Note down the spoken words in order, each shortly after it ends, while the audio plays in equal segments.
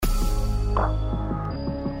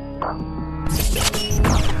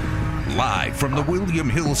Live from the William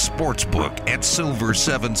Hill Sportsbook at Silver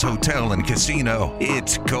Sevens Hotel and Casino,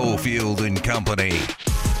 it's Cofield and Company.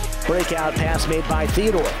 Breakout pass made by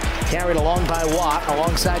Theodore. Carried along by Watt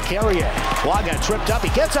alongside Carrier. Watt got tripped up. He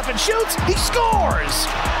gets up and shoots. He scores!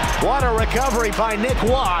 What a recovery by Nick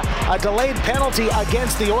Watt. A delayed penalty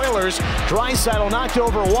against the Oilers. Draisaitl knocked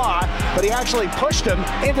over Watt, but he actually pushed him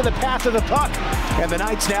into the path of the puck. And the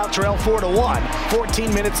Knights now trail 4-1.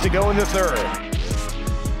 14 minutes to go in the third.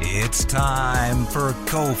 It's time for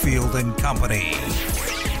Cofield and Company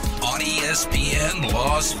on ESPN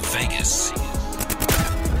Las Vegas.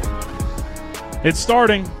 It's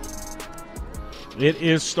starting. It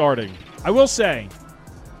is starting. I will say,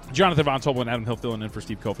 Jonathan Von Tobel and Adam Hill filling in for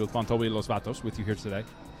Steve Cofield. Von Tobel y Los Vatos with you here today.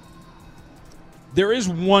 There is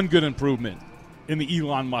one good improvement in the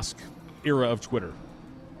Elon Musk era of Twitter.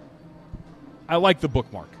 I like the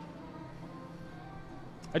bookmark.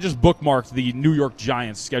 I just bookmarked the New York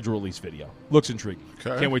Giants schedule release video. Looks intriguing.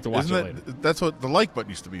 Okay. Can't wait to watch it later. That's what the like button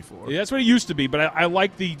used to be for. Yeah, that's what it used to be, but I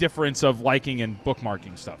like the difference of liking and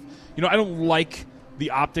bookmarking stuff. You know, I don't like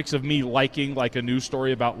the optics of me liking like a news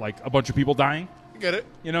story about like a bunch of people dying. I get it.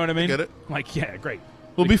 You know what I mean? I get it. Like, yeah, great.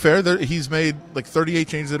 Well, be fair, he's made like 38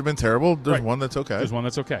 changes that have been terrible. There's one that's okay. There's one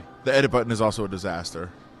that's okay. The edit button is also a disaster.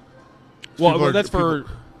 Well,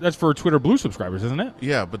 that's for Twitter Blue subscribers, isn't it?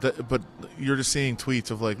 Yeah, but you're just seeing tweets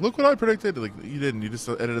of like, look what I predicted. Like you didn't. You just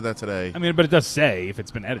edited that today. I mean, but it does say if it's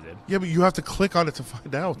been edited. Yeah, but you have to click on it to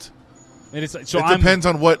find out. And it depends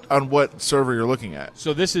on what server you're looking at.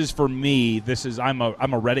 So this is for me. I'm a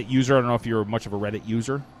Reddit user. I don't know if you're much of a Reddit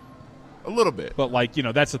user. A little bit, but like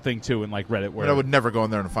that's the thing too in like Reddit where I would never go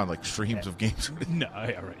in there and find like streams of games. No,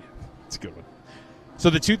 yeah, right. It's a good one. So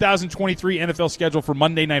the 2023 NFL schedule for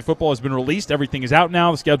Monday Night Football has been released. Everything is out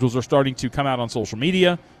now. The schedules are starting to come out on social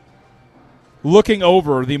media. Looking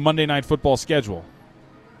over the Monday Night Football schedule,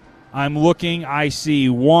 I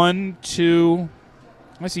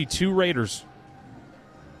see two Raiders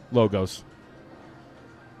logos.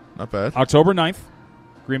 Not bad. October 9th,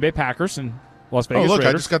 Green Bay Packers and Las Vegas Raiders. Raiders.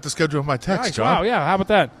 I just got the schedule of my text, Nice. John. Wow, yeah, how about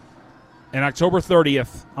that? And October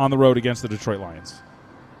 30th on the road against the Detroit Lions.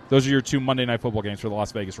 Those are your two Monday Night Football games for the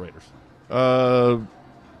Las Vegas Raiders.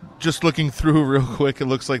 Just looking through real quick, it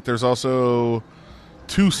looks like there's also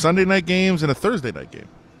two Sunday night games and a Thursday night game.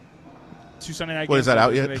 Two Sunday night games. What, is that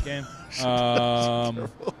out yet? Game.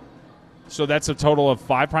 So that's a total of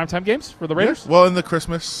 5 primetime games for the Raiders? Yeah. Well, in the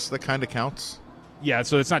Christmas, that kind of counts. Yeah,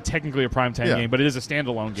 so it's not technically a primetime game, but it is a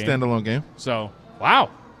standalone game. Standalone game. So, wow.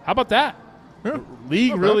 How about that? Yeah.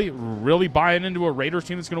 League really buying into a Raiders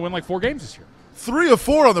team that's going to win like 4 games this year. 3 of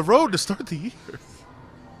 4 on the road to start the year. Do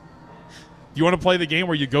you want to play the game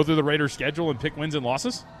where you go through the Raiders' schedule and pick wins and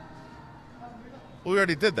losses? Well, we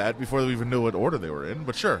already did that before we even knew what order they were in.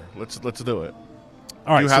 But sure, let's do it.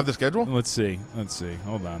 All right, do you have the schedule? Let's see.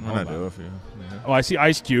 Hold on. I do. Oh, I see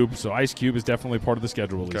Ice Cube. So Ice Cube is definitely part of the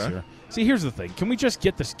schedule release here. See, here's the thing. Can we just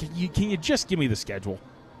get this? Can you just give me the schedule?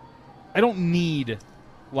 I don't need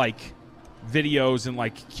like videos and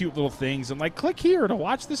like cute little things and like click here to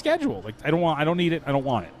watch the schedule. Like I don't need it. I don't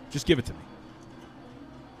want it. Just give it to me.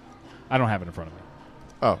 I don't have it in front of me.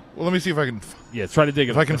 Oh, well, let me see if I can. Yeah, try to dig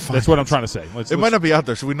it. If I can find That's what I'm trying to say. It might not be out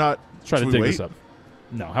there. Should we not try to dig wait? this up?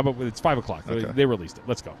 No. How about it's 5 o'clock? Okay. They released it.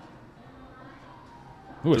 Let's go.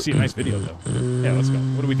 Ooh, I see a nice video though. Yeah, let's go.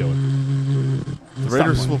 What are we doing? The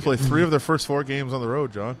Raiders will play 3 of their first 4 games on the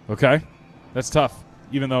road, John. Okay, that's tough.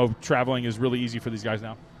 Even though traveling is really easy for these guys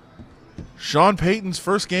now. Sean Payton's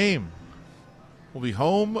first game will be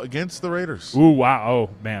home against the Raiders. Ooh, wow. Oh,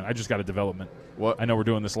 man, I just got a development. What? I know we're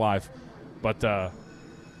doing this live, but the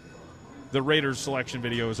Raiders selection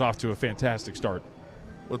video is off to a fantastic start.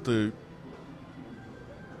 What the?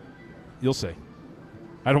 You'll see.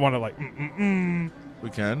 I don't want to like. We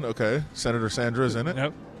can. Okay. Senator Sandra is in it.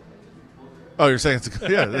 Nope. Oh, you're saying it's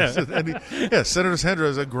yeah. Senator Sandra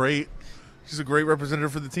is she's a great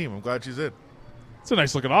representative for the team. I'm glad she's in. It's a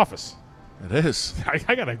nice looking office. It is.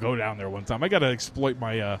 I gotta go down there one time. I gotta exploit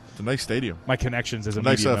my. It's a nice stadium. My connections as a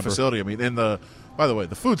nice media member. facility. I mean, by the way,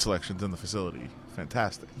 the food selection's in the facility.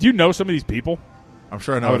 Fantastic. Do you know some of these people? I'm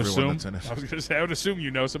sure I know everyone that's in it. I was going to say, I would assume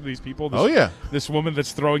you know some of these people. This woman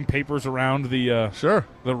that's throwing papers around the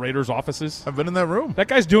the Raiders offices. I've been in that room. That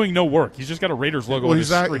guy's doing no work. He's just got a Raiders logo on his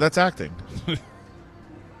screen. That's acting.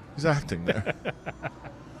 He's acting there.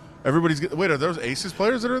 Wait, are those Aces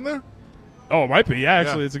players that are in there? Oh, it might be. Yeah,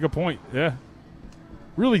 actually, it's a good point. Yeah.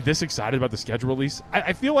 Really this excited about the schedule release?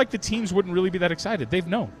 I feel like the teams wouldn't really be that excited. They've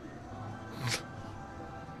known.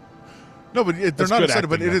 No, but they're not excited.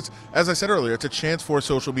 But it is, as I said earlier, it's a chance for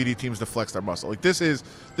social media teams to flex their muscle. Like this is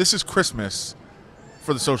Christmas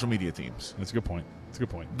for the social media teams. That's a good point. That's a good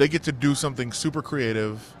point. They get to do something super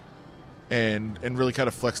creative and really kind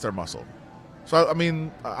of flex their muscle. So, I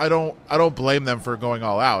mean, I don't blame them for going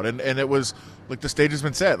all out. And it was, like, the stage has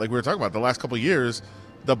been set. Like we were talking about, the last couple of years,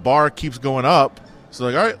 the bar keeps going up. So,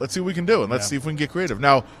 like, all right, let's see what we can do, and let's see if we can get creative.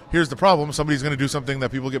 Now, here's the problem. Somebody's going to do something that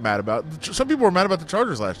people get mad about. Some people were mad about the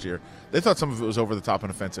Chargers last year. They thought some of it was over the top and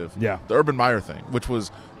offensive. Yeah. The Urban Meyer thing, which was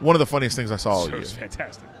one of the funniest things I saw all year. It was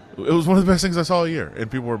fantastic. It was one of the best things I saw all year, and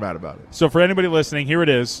people were mad about it. So for anybody listening, here it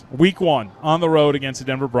is. Week 1 on the road against the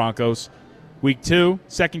Denver Broncos. Week 2,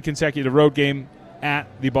 second consecutive road game at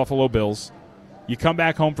the Buffalo Bills. You come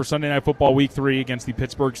back home for Sunday Night Football Week 3 against the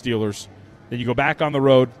Pittsburgh Steelers. Then you go back on the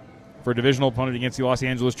road for a divisional opponent against the Los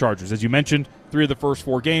Angeles Chargers. As you mentioned, 3 of the first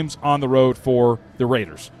 4 games on the road for the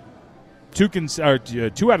Raiders. 2 out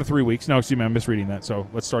of 3 weeks. No, excuse me, I'm misreading that, so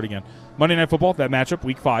let's start again. Monday Night Football, that matchup,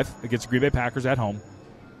 Week 5 against the Green Bay Packers at home.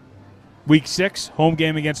 Week 6, home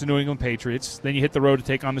game against the New England Patriots. Then you hit the road to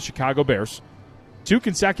take on the Chicago Bears. 2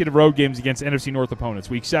 consecutive road games against NFC North opponents.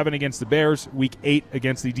 Week 7 against the Bears. Week 8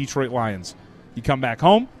 against the Detroit Lions. You come back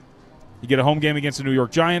home. You get a home game against the New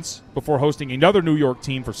York Giants before hosting another New York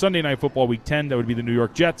team for Sunday Night Football Week 10. That would be the New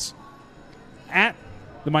York Jets. At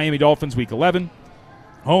the Miami Dolphins Week 11.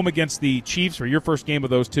 Home against the Chiefs for your first game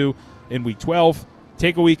of those 2 in Week 12.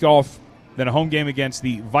 Take a week off. Then a home game against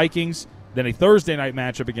the Vikings. Then a Thursday night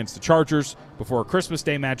matchup against the Chargers before a Christmas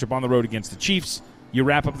Day matchup on the road against the Chiefs. You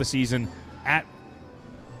wrap up the season at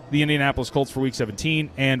the Indianapolis Colts for Week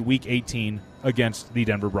 17 and Week 18 against the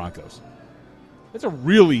Denver Broncos. It's a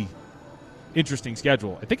really interesting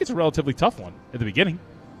schedule. I think it's a relatively tough one at the beginning.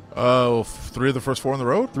 3 of the first 4 on the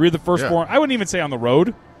road? 3 of the first 4. I wouldn't even say on the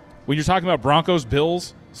road. When you're talking about Broncos,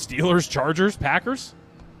 Bills, Steelers, Chargers, Packers,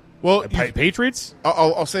 well, Patriots.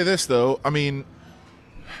 I'll say this, though. I mean,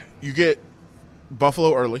 you get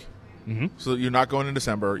Buffalo early, so you're not going in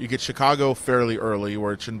December. You get Chicago fairly early,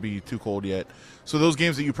 where it shouldn't be too cold yet. So those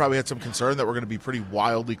games that you probably had some concern that were going to be pretty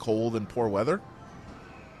wildly cold and poor weather,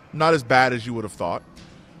 not as bad as you would have thought.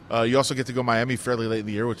 You also get to go Miami fairly late in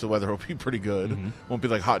the year, which the weather will be pretty good. Won't be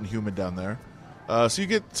like hot and humid down there. So you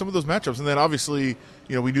get some of those matchups. And then obviously,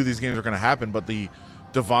 we knew these games were going to happen, but the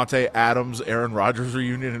Devontae Adams, Aaron Rodgers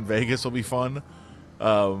reunion in Vegas will be fun.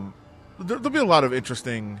 There'll be a lot of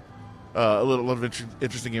interesting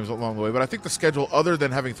interesting games along the way. But I think the schedule, other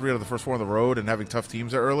than having 3 out of the first 4 on the road and having tough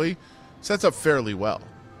teams there early, sets up fairly well.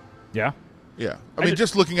 Yeah? Yeah. I mean,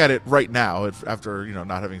 just looking at it right now, after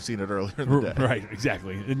not having seen it earlier in the day. Right,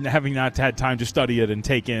 exactly. And having not had time to study it and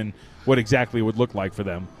take in what exactly it would look like for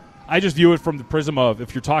them. I just view it from the prism of,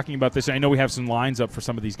 if you're talking about this, I know we have some lines up for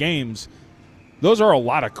some of these games, those are a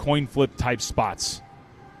lot of coin flip type spots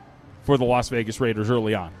for the Las Vegas Raiders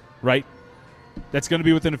early on, right? That's going to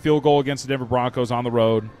be within a field goal against the Denver Broncos on the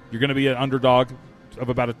road. You're going to be an underdog of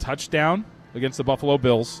about a touchdown against the Buffalo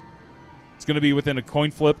Bills. It's going to be within a coin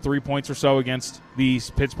flip, 3 points or so against the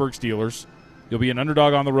Pittsburgh Steelers. You'll be an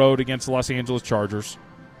underdog on the road against the Los Angeles Chargers.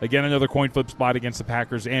 Again, another coin flip spot against the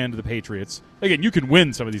Packers and the Patriots. Again, you can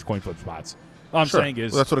win some of these coin flip spots. All I'm saying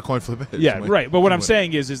is... Well, that's what a coin flip is. Yeah, right. But what I'm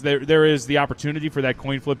saying is there is the opportunity for that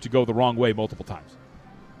coin flip to go the wrong way multiple times.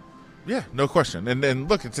 Yeah, no question. And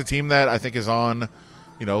look, it's a team that I think is on,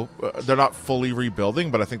 they're not fully rebuilding,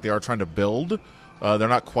 but I think they are trying to build. They're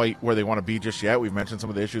not quite where they want to be just yet. We've mentioned some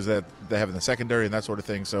of the issues that they have in the secondary and that sort of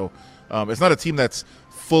thing. So it's not a team that's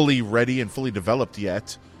fully ready and fully developed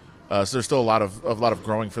yet. So there's still a lot of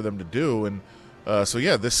growing for them to do. And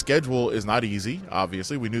this schedule is not easy.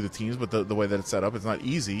 Obviously, we knew the teams, but the way that it's set up, it's not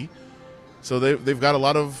easy. So they've got a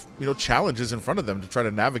lot of challenges in front of them to try to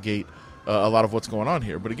navigate a lot of what's going on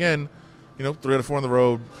here. But again, 3 out of 4 on the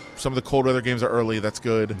road. Some of the cold weather games are early. That's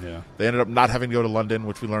good. Yeah. They ended up not having to go to London,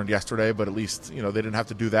 which we learned yesterday. But at least they didn't have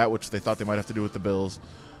to do that, which they thought they might have to do with the Bills.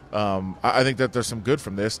 I think that there's some good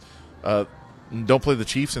from this. Don't play the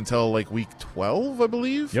Chiefs until like week 12, I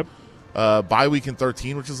believe. Yep. Bye week in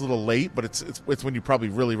 13, which is a little late, but it's when you probably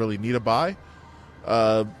really, really need a bye.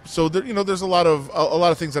 So there's a lot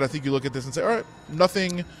of things that I think you look at this and say, all right,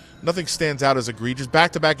 nothing stands out as egregious.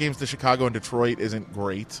 Back-to-back games to Chicago and Detroit isn't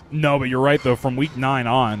great. No, but you're right though. From week 9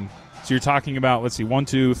 on, so you're talking about 1,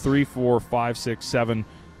 2, 3, 4, 5, 6, 7.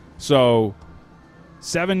 So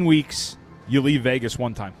 7 weeks you leave Vegas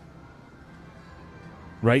one time.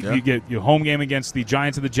 Right? Yeah. You get your home game against the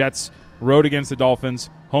Giants and the Jets, road against the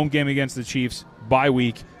Dolphins, home game against the Chiefs, bye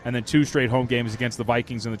week, and then 2 straight home games against the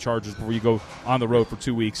Vikings and the Chargers before you go on the road for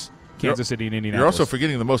 2 weeks, Kansas City and Indianapolis. You're also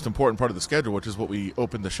forgetting the most important part of the schedule, which is what we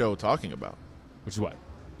opened the show talking about. Which is what?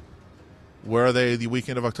 Where are they the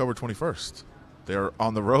weekend of October 21st? They're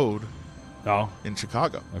on the road in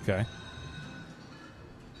Chicago. Okay.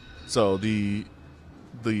 So the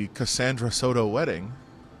the Cassandra Soto wedding.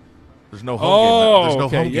 There's no home game. There's no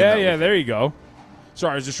okay. home game Yeah, there you go.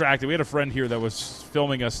 Sorry, I was distracted. We had a friend here that was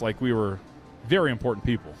filming us like we were very important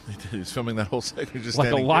people. He was filming that whole segment, just like a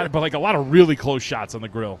standing lot, here. but like a lot of really close shots on the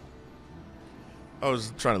grill. I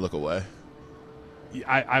was trying to look away.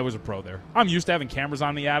 I was a pro there. I'm used to having cameras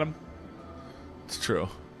on me, Adam. It's true.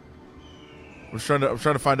 I'm trying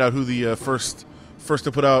to find out who the first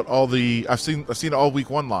to put out all the. I've seen all week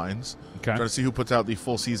 1 lines. Okay. Trying to see who puts out the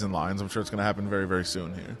full season lines. I'm sure it's going to happen very, very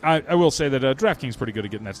soon here. I will say that DraftKings is pretty good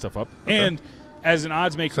at getting that stuff up. Okay. And as an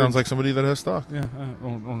odds maker, sounds like somebody that has stock. Yeah,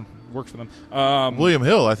 works for them. William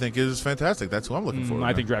Hill, I think, is fantastic. That's who I'm looking for.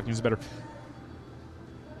 I think DraftKings is better.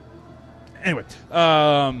 Anyway,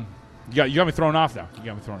 you got me thrown off now.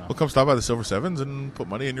 Well, come stop by the Silver Sevens and put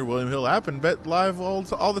money in your William Hill app and bet live all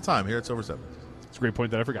the time here at Silver Sevens. It's a great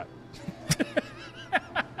point that I forgot.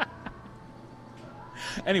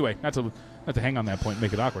 Anyway, not to hang on that point and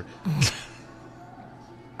make it awkward.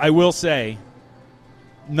 I will say,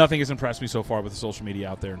 nothing has impressed me so far with the social media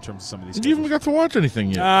out there in terms of some of these. You haven't got to watch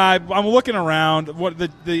anything yet. I'm looking around. What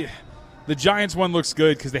the Giants one looks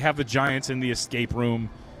good because they have the Giants in the escape room,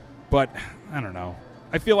 but I don't know.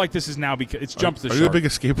 I feel like this is now because it's jumped the shark. Are you a big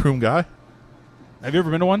escape room guy? Have you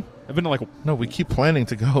ever been to one? I've been to No, we keep planning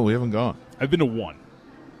to go. We haven't gone. I've been to one.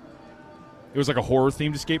 It was like a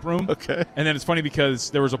horror-themed escape room. Okay. And then it's funny because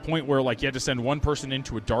there was a point where you had to send one person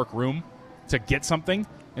into a dark room to get something.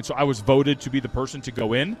 And so I was voted to be the person to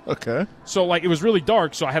go in. Okay. So it was really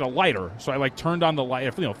dark, so I had a lighter. So I turned on the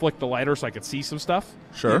light, flicked the lighter so I could see some stuff.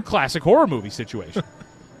 Sure. Classic horror movie situation.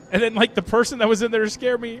 And then the person that was in there to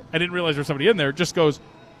scare me, I didn't realize there was somebody in there, just goes,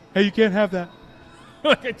 "Hey, you can't have that."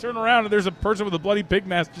 I turn around and there's a person with a bloody pig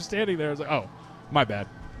mask just standing there. I was like, "Oh, my bad."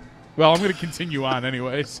 Well, I'm going to continue on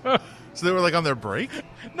anyway. So they were on their break?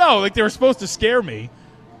 No, they were supposed to scare me,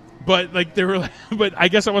 but they were. But I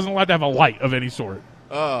guess I wasn't allowed to have a light of any sort.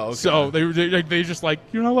 Oh, okay. So they just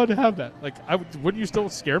you're not allowed to have that. Wouldn't you still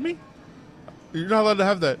scare me? You're not allowed to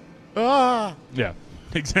have that. Ah. Yeah,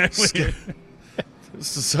 exactly.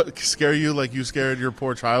 Scare you like you scared your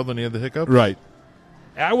poor child when he had the hiccup? Right.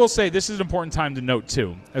 I will say this is an important time to note,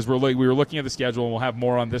 too, as we were looking at the schedule, and we'll have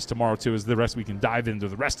more on this tomorrow, too, as we can dive into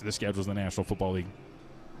the rest of the schedules in the National Football League.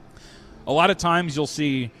 A lot of times you'll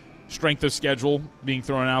see strength of schedule being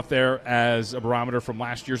thrown out there as a barometer from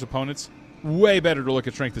last year's opponents. Way better to look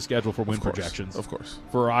at strength of schedule for win projections. Of course.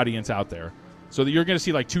 For our audience out there. So that you're going to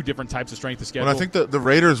see 2 different types of strength of schedule. Well, I think the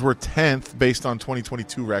Raiders were 10th based on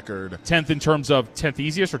 2022 record. 10th in terms of 10th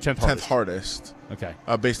easiest or 10th hardest? 10th hardest. Okay.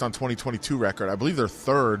 Based on 2022 record. I believe they're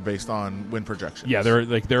 3rd based on win projections. Yeah,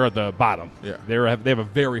 they're at the bottom. Yeah. They have a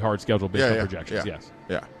very hard schedule based on projections, yes.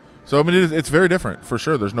 Yeah. So, I mean, it's very different, for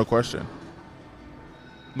sure. There's no question.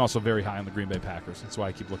 I'm also very high on the Green Bay Packers. That's why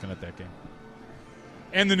I keep looking at that game.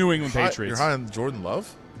 And the New England Patriots. You're high on Jordan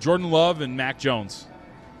Love? Jordan Love and Mac Jones.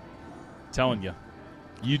 Telling you.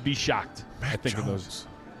 You'd be shocked. Mac I think Jones. of those.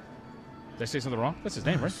 Did I say something wrong? That's his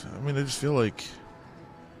name, right? I mean, I just feel like.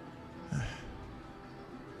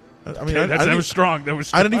 I mean, that was strong. That was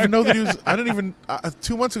strong. I didn't even know that he was. I didn't even.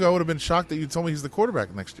 2 months ago, I would have been shocked that you told me he's the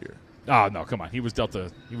quarterback next year. Oh no! Come on, he was dealt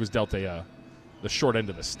the short end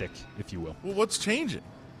of the stick, if you will. Well, what's changing?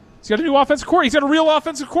 He's got a new offensive coordinator. He's got a real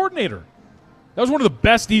offensive coordinator. That was one of the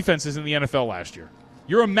best defenses in the NFL last year.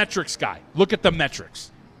 You're a metrics guy. Look at the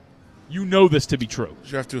metrics. You know this to be true.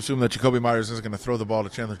 You have to assume that Jacoby Myers isn't going to throw the ball to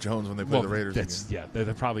Chandler Jones when they play the Raiders again. Yeah,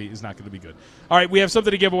 that probably is not going to be good. All right, we have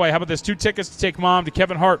something to give away. How about this? 2 tickets to take Mom to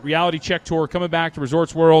Kevin Hart Reality Check Tour coming back to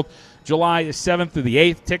Resorts World July 7th through the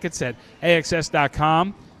 8th. Tickets at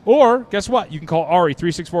AXS.com. Or, guess what? You can call Ari,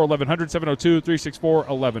 364-1100,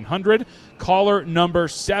 702-364-1100. Caller number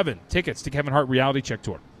 7. Tickets to Kevin Hart Reality Check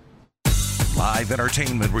Tour. Live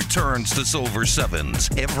entertainment returns to Silver Sevens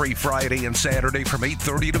every Friday and Saturday from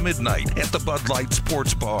 8:30 to midnight at the Bud Light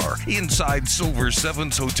Sports Bar inside Silver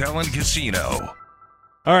Sevens Hotel and Casino.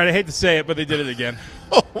 All right, I hate to say it, but they did it again.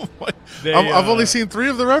 Oh my! I've only seen 3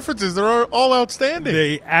 of the references. They're all outstanding.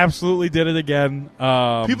 They absolutely did it again.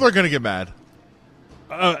 People are going to get mad.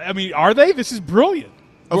 I mean, are they? This is brilliant.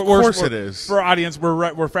 Of course it is. For our audience, we're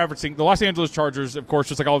referencing the Los Angeles Chargers, of course,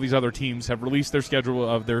 just like all these other teams, have released their schedule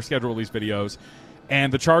release videos.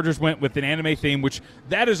 And the Chargers went with an anime theme, which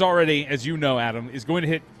that is already, as you know, Adam, is going to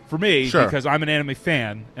hit for me because I'm an anime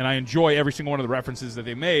fan and I enjoy every single one of the references that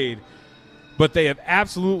they made. But they have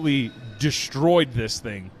absolutely destroyed this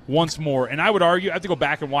thing once more. And I would argue, I have to go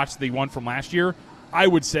back and watch the one from last year. I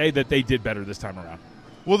would say that they did better this time around.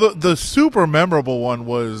 Well, the super memorable one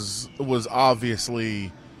was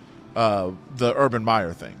obviously the Urban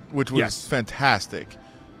Meyer thing, which was fantastic.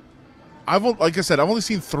 Like I said, I've only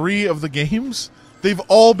seen 3 of the games, They've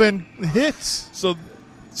all been hits.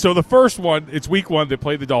 So the first one, it's week 1. They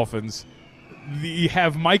play the Dolphins. You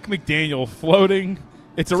have Mike McDaniel floating.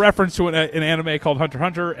 It's a reference to an anime called Hunter x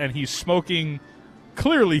Hunter, and he's smoking.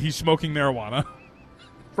 Clearly, he's smoking marijuana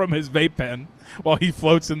from his vape pen while he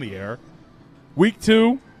floats in the air. Week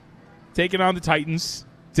 2, taking on the Titans.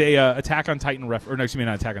 Attack on Titan reference. Or no, excuse me,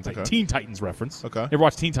 not Attack on Titan. Okay. Teen Titans reference. Okay. Ever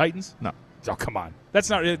watch Teen Titans? No. Oh, come on. That's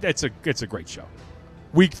not. It's a great show.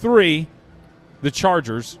 Week 3, the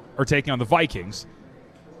Chargers are taking on the Vikings.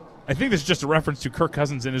 I think this is just a reference to Kirk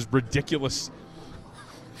Cousins and his ridiculous.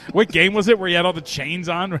 What game was it where he had all the chains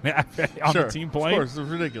on the team playing? Of course, it was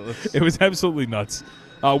ridiculous. It was absolutely nuts.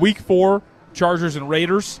 Week 4, Chargers and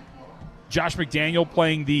Raiders. Josh McDaniel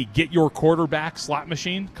playing the get your quarterback slot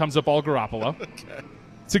machine. Comes up all Garoppolo. Okay.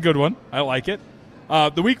 It's a good one. I like it.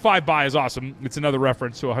 The Week 5 bye is awesome. It's another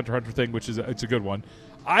reference to a Hunter x Hunter thing, which is it's a good one.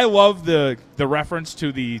 I love the reference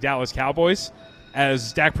to the Dallas Cowboys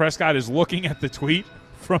as Dak Prescott is looking at the tweet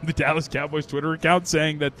from the Dallas Cowboys Twitter account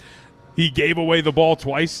saying that he gave away the ball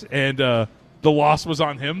twice and the loss was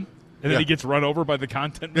on him, and then he gets run over by the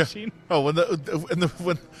content machine. Oh, when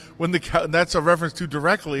that's a reference to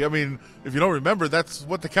directly. I mean, if you don't remember, that's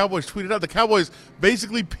what the Cowboys tweeted out. The Cowboys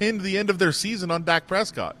basically pinned the end of their season on Dak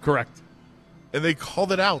Prescott. Correct. And they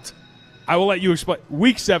called it out. I will let you explain.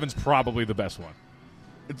 Week 7's probably the best one.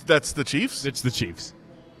 That's the Chiefs? It's the Chiefs.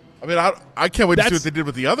 I mean, I can't wait to see what they did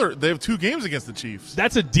with the other. They have 2 games against the Chiefs.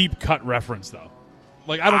 That's a deep cut reference, though.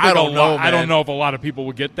 Like I don't know if a lot of people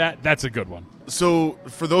will get that. That's a good one. So,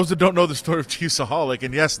 for those that don't know the story of Chiefsaholic,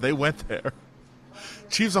 and yes, they went there.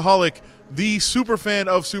 Chiefsaholic, the superfan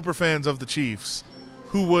of superfans of the Chiefs,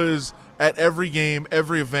 who was at every game,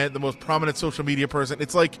 every event, the most prominent social media person.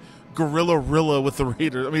 It's like Gorilla Rilla with the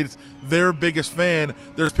Raiders. I mean, it's their biggest fan.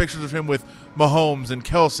 There's pictures of him with Mahomes and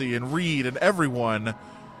Kelsey and Reed and everyone.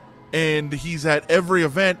 And he's at every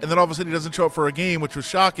event, and then all of a sudden he doesn't show up for a game, which was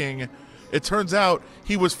shocking. It turns out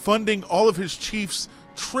he was funding all of his Chiefs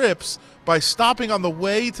trips by stopping on the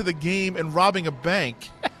way to the game and robbing a bank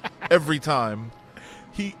every time.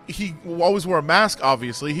 He always wore a mask,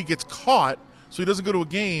 obviously. He gets caught, so he doesn't go to a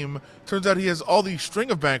game. Turns out he has all these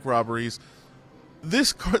string of bank robberies.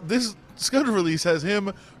 This schedule release has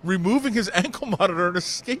him removing his ankle monitor and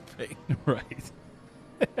escaping. Right.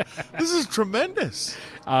 This is tremendous.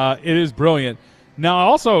 It is brilliant. Now,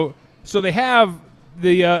 also, so they have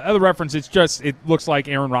the other reference. It looks like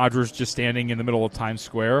Aaron Rodgers just standing in the middle of Times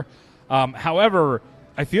Square. However,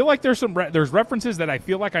 I feel like there's references that I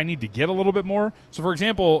feel like I need to get a little bit more. So, for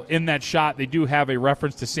example, in that shot, they do have a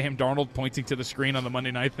reference to Sam Darnold pointing to the screen on the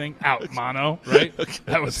Monday night thing. Out, mono, right? Okay.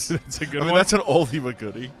 That's a good one. That's an oldie but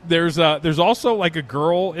goodie. There's also like a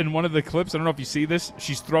girl in one of the clips. I don't know if you see this.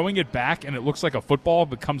 She's throwing it back, and it looks like a football,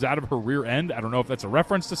 but comes out of her rear end. I don't know if that's a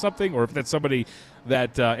reference to something or if that's somebody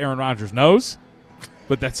that Aaron Rodgers knows.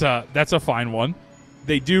 But that's a fine one.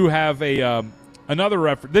 They do have another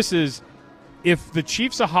reference. This is. If the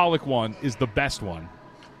Chiefsaholic one is the best one,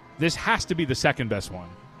 this has to be the second best one.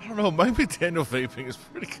 I don't know. Mike McDaniel vaping is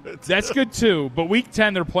pretty good. That's good, too. But Week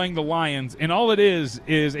 10, they're playing the Lions, and all it is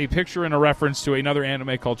a picture and a reference to another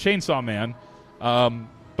anime called Chainsaw Man.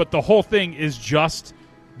 But the whole thing is just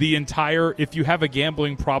the entire, if you have a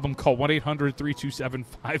gambling problem, call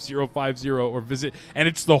 1-800-327-5050 or visit. And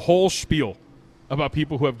it's the whole spiel about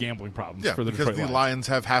people who have gambling problems for the Detroit Lions. Lions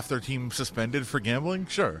have half their team suspended for gambling?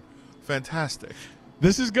 Sure. Fantastic.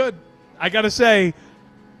 This is good. I got to say,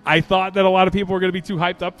 I thought that a lot of people were going to be too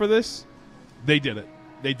hyped up for this. They did it.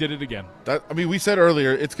 They did it again. We said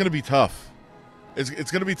earlier, it's going to be tough.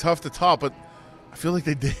 It's going to be tough to top, but I feel like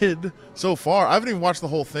they did so far. I haven't even watched the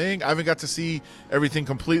whole thing. I haven't got to see everything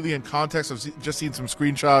completely in context. I've just seen some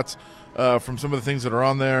screenshots from some of the things that are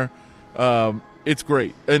on there. It's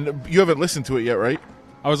great. And you haven't listened to it yet, right?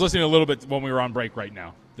 I was listening a little bit when we were on break right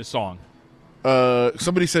now, the song.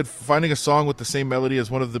 Somebody said finding a song with the same melody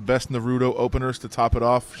as one of the best Naruto openers to top it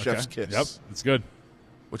off. Okay. Chef's Kiss. Yep, it's good.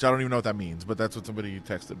 Which I don't even know what that means, but that's what somebody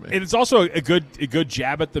texted me. And it's also a good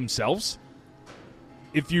jab at themselves.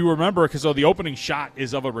 If you remember, because the opening shot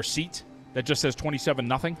is of a receipt that just says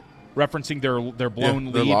 27-0, referencing their blown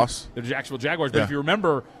lead, their loss, the Jacksonville Jaguars. But if you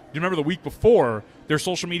remember the week before, their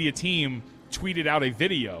social media team tweeted out a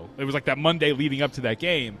video. It was like that Monday leading up to that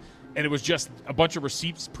game. And it was just a bunch of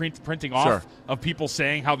receipts printing off of people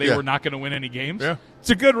saying how they were not going to win any games. Yeah.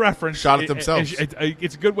 It's a good reference. Shot at themselves.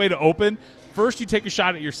 It's a good way to open. First, you take a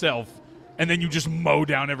shot at yourself, and then you just mow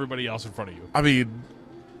down everybody else in front of you. I mean,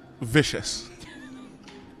 vicious.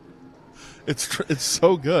 It's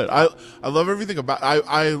so good. I love everything about.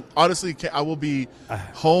 I honestly I will be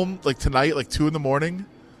home like tonight, like 2 a.m,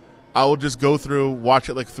 I will just go through, watch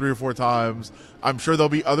it like 3 or 4 times. I'm sure there'll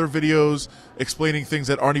be other videos explaining things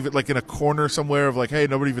that aren't even like in a corner somewhere of like, hey,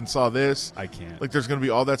 nobody even saw this. I can't. Like, there's going to be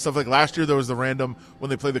all that stuff. Like last year, there was the random when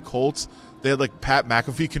they played the Colts. They had like Pat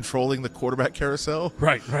McAfee controlling the quarterback carousel,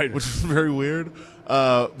 Right. which is very weird.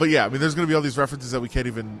 But yeah, I mean, there's going to be all these references that we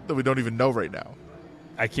don't even know right now.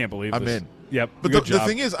 I can't believe I'm this. in. Yep. But the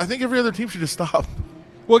thing is, I think every other team should just stop.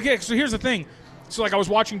 Well, okay, so here's the thing. So, like, I was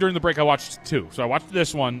watching during the break, I watched 2. So I watched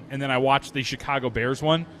this one, and then I watched the Chicago Bears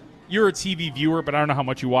one. You're a TV viewer, but I don't know how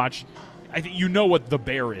much you watch. I think you know what the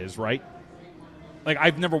bear is, right? Like,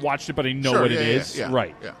 I've never watched it, but I know what it is. Yeah,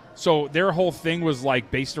 right. Yeah. So their whole thing was,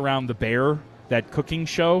 like, based around the bear, that cooking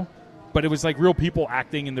show. But it was, like, real people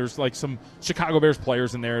acting, and there's, like, some Chicago Bears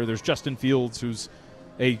players in there. There's Justin Fields, who's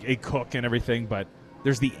a cook and everything. But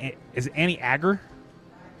there's is it Annie Agger?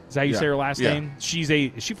 Is that how you say her last name? Is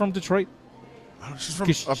she from Detroit? She's from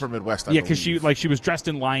Upper Midwest. I Yeah, because believe. she was dressed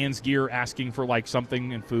in Lions gear, asking for like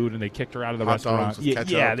something and food, and they kicked her out of the Hot restaurant. dogs with Yeah,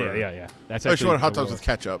 ketchup yeah. That's She actually wanted hot what it dogs was. with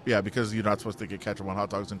ketchup. Yeah, because you're not supposed to get ketchup on hot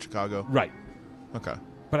dogs in Chicago. Right. Okay.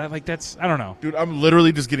 But I don't know. Dude, I'm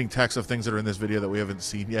literally just getting texts of things that are in this video that we haven't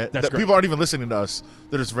seen yet. That's that great. people aren't even listening to us.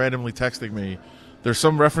 They're just randomly texting me. There's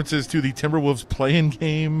some references to the Timberwolves play-in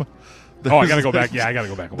game. Oh, I gotta go back. Yeah, I gotta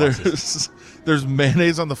go back and watch this. There's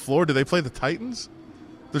mayonnaise on the floor. Do they play the Titans?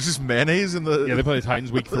 There's just mayonnaise in the. Yeah, they play the Titans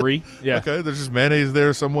week 3. Yeah. Okay. There's just mayonnaise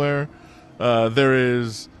there somewhere.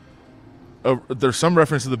 There's some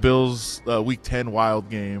reference to the Bills week 10 Wild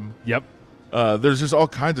game. Yep. There's just all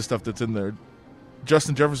kinds of stuff that's in there.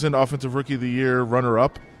 Justin Jefferson, Offensive Rookie of the Year,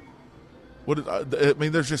 runner-up.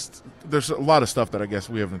 There's a lot of stuff that I guess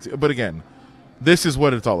we haven't seen. But again, this is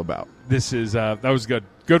what it's all about. This is that was good.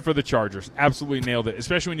 Good for the Chargers. Absolutely nailed it.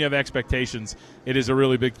 Especially when you have expectations. It is a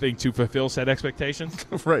really big thing to fulfill said expectations.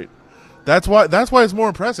 Right. That's why it's more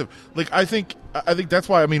impressive. Like I think that's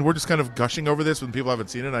why. I mean, we're just kind of gushing over this when people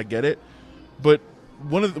haven't seen it. And I get it, but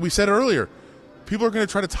we said it earlier. People are going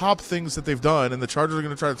to try to top things that they've done, and the Chargers are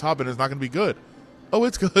going to try to top it, and it's not going to be good. Oh,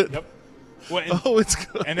 it's good. Yep. Well, It's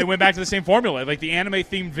good. And they went back to the same formula, like the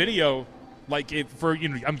anime-themed video. Like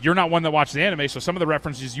you're not one that watches anime, so some of the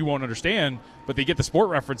references you won't understand, but they get the sport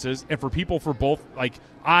references. And for people for both, like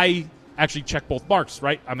I actually check both marks,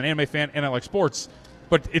 right? I'm an anime fan and I like sports,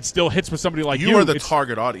 but it still hits with somebody like you. You are the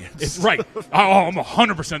target audience. It's right. I'm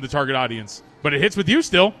 100% the target audience, but it hits with you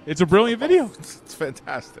still. It's a brilliant video. It's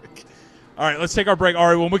fantastic. All right, let's take our break. All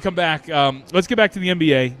right, when we come back, let's get back to the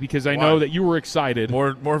NBA because I know that you were excited.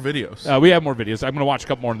 More videos. We have more videos. I'm going to watch a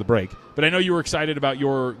couple more in the break. But I know you were excited about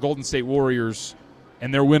your Golden State Warriors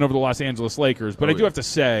and their win over the Los Angeles Lakers. But I do have to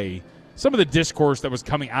say, some of the discourse that was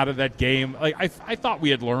coming out of that game, like I thought we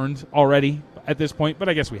had learned already at this point, but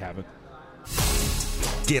I guess we haven't.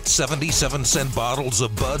 Get 77-cent bottles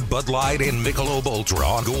of Bud Light, and Michelob Ultra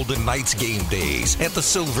on Golden Knights game days at the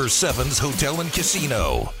Silver Sevens Hotel and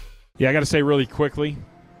Casino. Yeah, I got to say really quickly,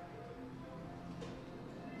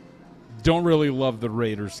 don't really love the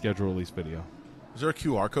Raiders schedule release video. Is there a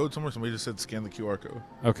QR code somewhere? Somebody just said scan the QR code.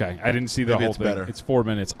 Okay, I didn't see the Maybe whole it's thing. better. It's 4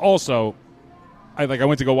 minutes. Also, I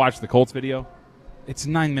went to go watch the Colts video. It's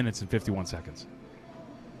 9 minutes and 51 seconds.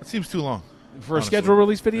 That seems too long. For a schedule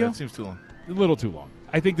release video? Yeah, it seems too long. A little too long.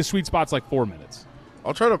 I think the sweet spot's like 4 minutes.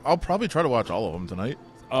 I'll probably try to watch all of them tonight.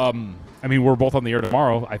 I mean, we're both on the air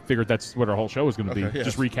tomorrow. I figured that's what our whole show is going to be, yeah.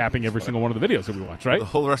 just recapping every single one of the videos that we watch, right? The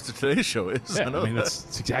whole rest of today's show is. Yeah, I know I mean,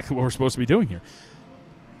 that's exactly what we're supposed to be doing here.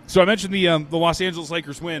 So I mentioned the Los Angeles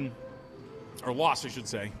Lakers win, or loss, I should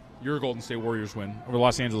say. Your Golden State Warriors win over the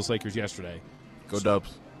Los Angeles Lakers yesterday. Go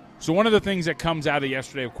Dubs. So one of the things that comes out of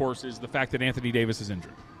yesterday, of course, is the fact that Anthony Davis is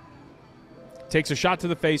injured. Takes a shot to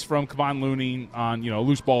the face from Kevon Looney on,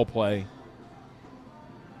 loose ball play.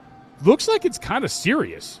 Looks like it's kind of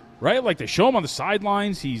serious, right? Like they show him on the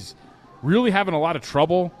sidelines. He's really having a lot of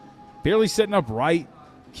trouble, barely sitting up right,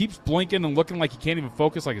 keeps blinking and looking like he can't even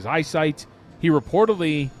focus, like his eyesight. He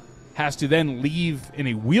reportedly has to then leave in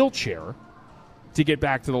a wheelchair to get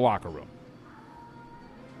back to the locker room.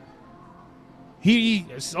 He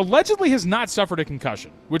allegedly has not suffered a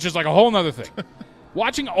concussion, which is like a whole other thing.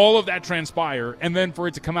 Watching all of that transpire and then for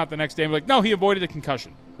it to come out the next day and be like, no, he avoided a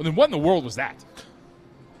concussion. Well, then what in the world was that?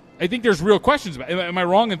 I think there's real questions about it. Am I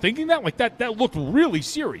wrong in thinking that? Like that looked really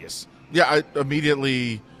serious. Yeah, I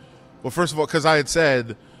immediately. Well, first of all, because I had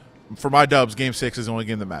said for my Dubs, Game 6 is the only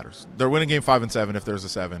game that matters. They're winning Game 5 and 7 if there's a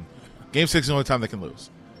 7. Game 6 is the only time they can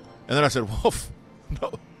lose. And then I said, "Wolf,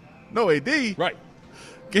 no AD. Right.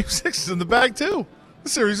 Game 6 is in the bag too. The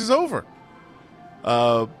series is over."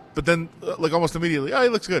 But then, like almost immediately, he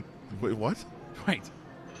looks good. Wait, what? Right.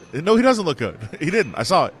 No, he doesn't look good. He didn't. I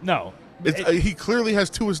saw it. No. He clearly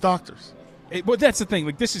has 2 as doctors. But that's the thing.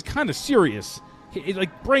 Like, this is kind of serious.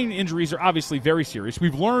 Like, brain injuries are obviously very serious.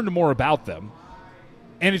 We've learned more about them.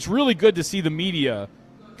 And it's really good to see the media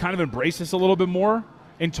kind of embrace this a little bit more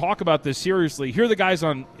and talk about this seriously. Here are the guys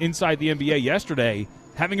on Inside the NBA yesterday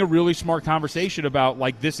having a really smart conversation about,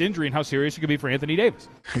 like, this injury and how serious it could be for Anthony Davis.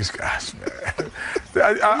 These guys, man.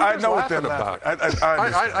 I know what they're about.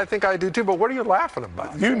 I think I do, too, but what are you laughing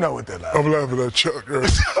about? You know what they're laughing at. I'm laughing at Chuck.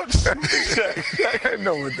 I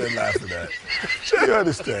know what they're laughing at. You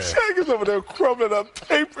understand? Chuck is over there crumbling up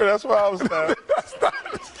paper. That's why I was laughing.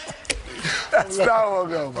 That's not what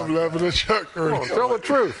I'm going. I'm laughing at Chuck. Come on, tell the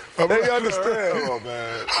truth. They understand. Come on,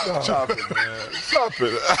 man. Stop it, man. Stop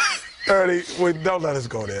it. Ernie, don't let us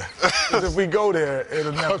go there. Because if we go there,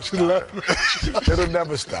 it'll never stop. It'll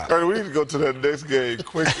never stop. Ernie, we need to go to that next game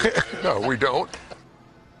quickly. No, we don't.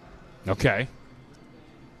 Okay.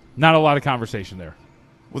 Not a lot of conversation there.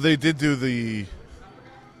 Well, they did do they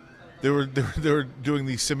were doing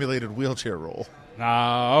the simulated wheelchair roll.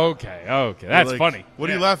 Okay. That's funny. What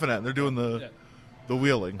are you laughing at? They're doing the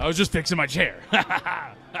wheeling. I was just fixing my chair.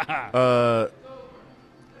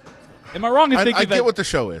 Am I wrong in thinking I that? get what the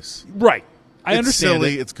show is. Right. I It's understand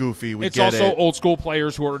silly. it. It's goofy. It's also old school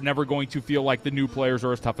players who are never going to feel like the new players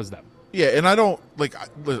are as tough as them. Yeah, and I don't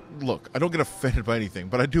look. I don't get offended by anything,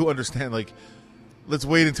 but I do understand. Like, let's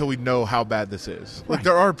wait until we know how bad this is. Like,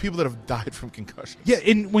 there are people that have died from concussions. Yeah,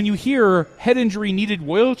 and when you hear head injury needed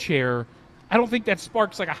wheelchair, I don't think that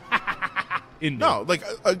sparks like a in me. No, like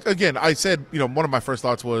again, I said, one of my first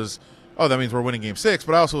thoughts was, oh, that means we're winning Game 6.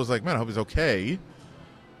 But I also was like, man, I hope he's okay.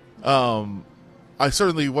 I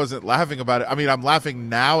certainly wasn't laughing about it. I mean, I'm laughing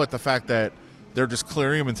now at the fact that they're just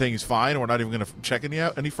clearing him and saying he's fine, and we're not even going to check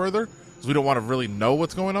any further because we don't want to really know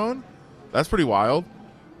what's going on. That's pretty wild.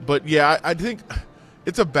 But yeah, I think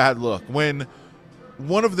it's a bad look when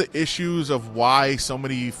one of the issues of why so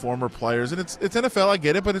many former players, and it's NFL, I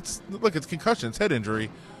get it, but it's concussion, it's head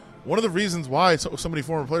injury. One of the reasons why so many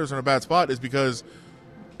former players are in a bad spot is because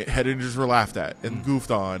head injuries were laughed at and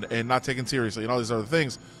goofed on and not taken seriously and all these other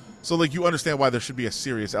things. So, like, you understand why there should be a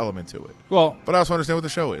serious element to it. Well, but I also understand what the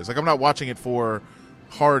show is. Like, I'm not watching it for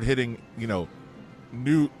hard-hitting,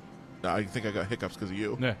 new – I think I got hiccups because of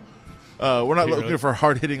you. Yeah. We're not looking for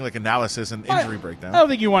hard-hitting, like, analysis and injury breakdown. I don't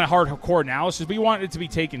think you want hardcore analysis, but you want it to be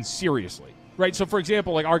taken seriously, right? So, for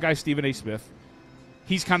example, like our guy Stephen A. Smith,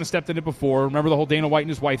 he's kind of stepped in it before. Remember the whole Dana White and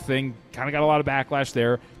his wife thing? Kind of got a lot of backlash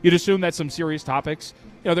there. You'd assume that's some serious topics.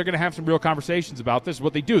 They're going to have some real conversations about this.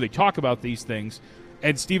 What they do, they talk about these things.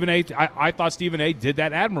 And Stephen A., I thought Stephen A. did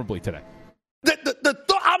that admirably today.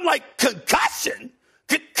 I'm like, concussion?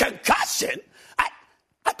 Concussion?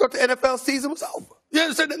 I thought the NFL season was over. You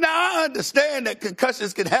understand? Now, I understand that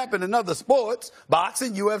concussions can happen in other sports,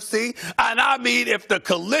 boxing, UFC. And I mean, if the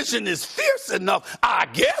collision is fierce enough, I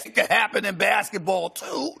guess it could happen in basketball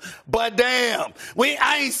too. But damn,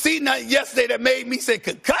 I ain't seen nothing yesterday that made me say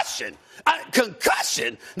concussion.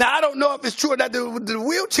 Concussion. Now, I don't know if it's true that the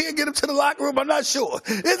wheelchair get him to the locker room. I'm not sure.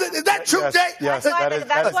 Is that true, yes, Jay? Yes,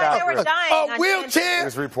 that's why they were dying. A wheelchair?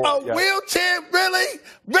 Wheelchair?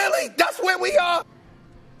 Really? That's where we are?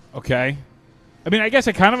 Okay. I mean, I guess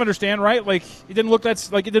I kind of understand, right? Like, it didn't look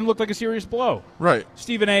like a serious blow. Right.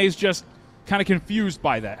 Stephen A. is just kind of confused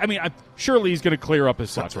by that. I mean, surely he's going to clear up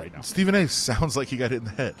his thoughts right now. Stephen A. sounds like he got hit in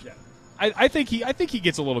the head. Yeah. I think he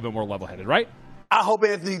gets a little bit more level-headed, right? I hope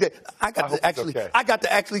Anthony Davis. I got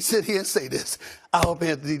to actually sit here and say this. I hope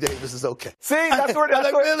Anthony Davis is okay. See, that's what.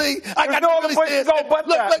 Really. I got no to really say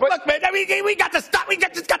look, man. I mean, we got to stop. We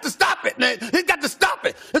got to stop it, man. We got to stop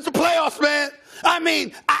it. It's the playoffs, man. I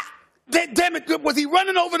mean, damn it, was he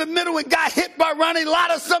running over the middle and got hit by Ronnie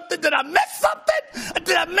Lott or something? Did I miss something?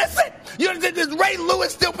 Did I miss it? You know, is Ray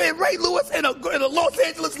Lewis still playing? Ray Lewis in a Los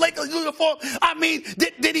Angeles Lakers uniform? I mean,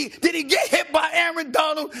 did he get hit by Aaron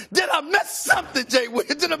Donald? Did I miss something, Jay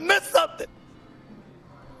Williams? Did I miss something?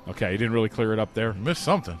 Okay, you didn't really clear it up there. Missed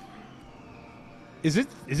something. Is it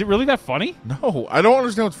really that funny? No, I don't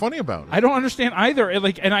understand what's funny about it. I don't understand either.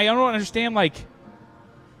 And I don't understand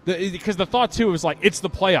because the thought too is like it's the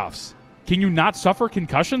playoffs. Can you not suffer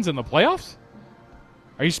concussions in the playoffs?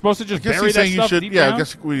 Are you supposed to just bury that stuff deep down? I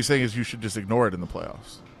guess what he's saying is you should just ignore it in the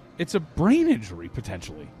playoffs. It's a brain injury,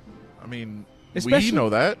 potentially. I mean, we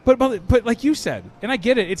know that. But like you said, and I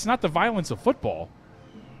get it, it's not the violence of football.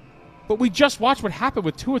 But we just watched what happened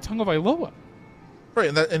with Tua Tagovailoa.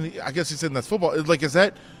 Right, and I guess he said that's football. Like, is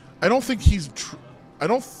that – I don't think he's I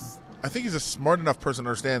think he's a smart enough person to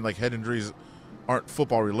understand, like, head injuries aren't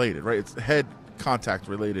football-related, right? It's head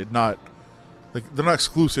contact-related, not – like, they're not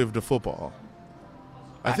exclusive to football.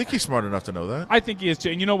 I think he's smart enough to know that. I think he is,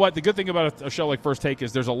 too. And you know what? The good thing about a show like First Take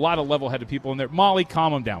is there's a lot of level-headed people in there. Molly,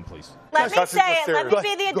 calm him down, please. Let me say it. Let me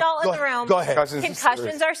be the adult in the room. Go ahead.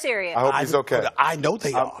 Concussions are serious. I hope he's okay. I know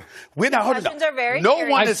they are. We're not holding Concussions are very No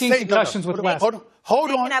serious. one I've is seen saying concussions with Wes. Hold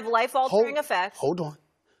They on. can have life-altering effects. Hold on.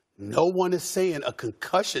 No one is saying a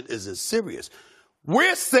concussion isn't serious.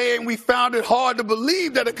 We're saying we found it hard to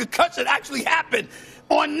believe that a concussion actually happened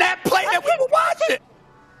on that play that we were watching.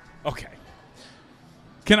 Okay.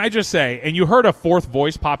 Can I just say, and you heard a fourth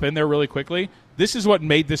voice pop in there really quickly, this is what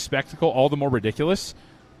made this spectacle all the more ridiculous.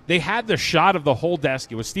 They had the shot of the whole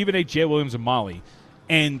desk. It was Stephen A., Jay Williams, and Molly.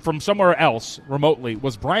 And from somewhere else, remotely,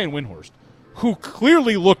 was Brian Windhorst, who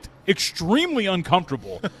clearly looked extremely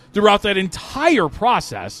uncomfortable throughout that entire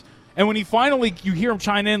process. And when he finally, you hear him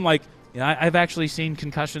chime in like, yeah, I've actually seen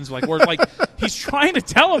concussions, like, where like he's trying to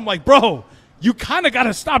tell him, like, bro, you kind of got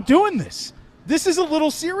to stop doing this. This is a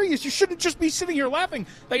little serious. You shouldn't just be sitting here laughing.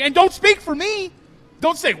 Like, and don't speak for me.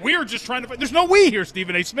 Don't say we're just trying to fight. There's no we here,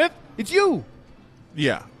 Stephen A. Smith. It's you.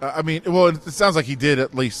 Yeah. I mean, well, it sounds like he did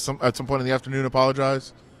at least at some point in the afternoon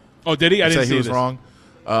apologize. Oh, did he? I didn't say see he was this. wrong.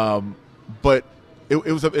 But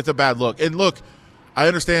it's a bad look. And look, I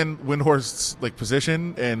understand Windhorst's like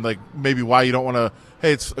position and like maybe why you don't want to.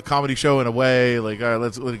 Hey, it's a comedy show in a way. Like, all right,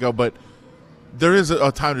 let's let it go. But there is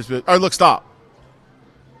a time to just be like, all right, look, stop.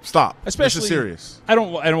 Especially, this is serious. I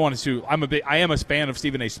don't want to. I am a fan of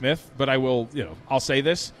Stephen A. Smith, but I will. I'll say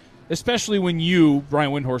this, especially when you,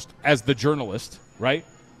 Brian Windhorst, as the journalist, right,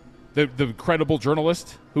 the credible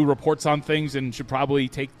journalist who reports on things and should probably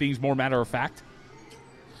take things more matter of fact.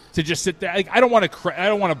 To just sit there, like, I don't want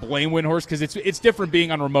to blame Windhorst because it's different being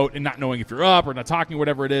on remote and not knowing if you're up or not talking,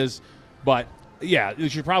 whatever it is. But yeah, you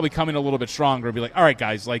should probably come in a little bit stronger and be like, all right,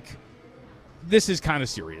 guys, like, this is kind of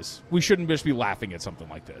serious. We shouldn't just be laughing at something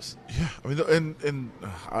like this. Yeah, I mean,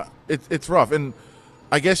 it's rough, and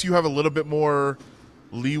I guess you have a little bit more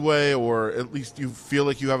leeway, or at least you feel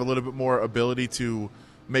like you have a little bit more ability to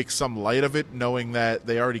make some light of it, knowing that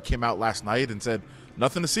they already came out last night and said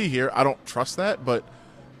nothing to see here. I don't trust that, but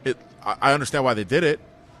I understand why they did it.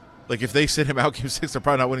 Like, if they sit him out Game 6, they're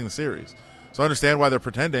probably not winning the series. So I understand why they're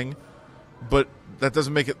pretending, but that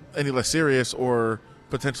doesn't make it any less serious or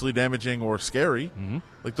potentially damaging or scary. Mm-hmm.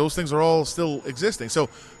 Like, those things are all still existing. So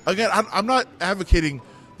again, I'm not advocating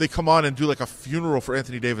they come on and do like a funeral for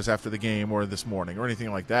Anthony Davis after the game or this morning or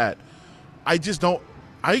anything like that. I just don't.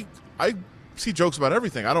 I see jokes about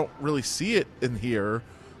everything. I don't really see it in here.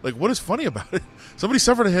 Like, what is funny about it? Somebody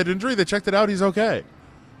suffered a head injury. They checked it out. He's okay.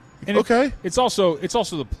 And okay. It's also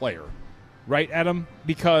the player, right, Adam?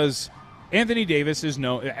 Because Anthony Davis is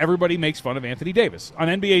known. Everybody makes fun of Anthony Davis on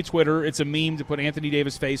NBA Twitter. It's a meme to put Anthony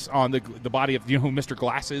Davis' face on the body of who Mr.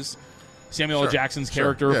 Glass is, Samuel L. Jackson's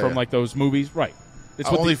character from like those movies, right? It's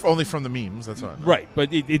only from the memes. That's right. Right, but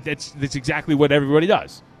it's exactly what everybody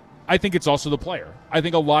does. I think it's also the player. I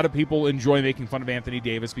think a lot of people enjoy making fun of Anthony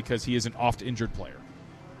Davis because he is an oft-injured player,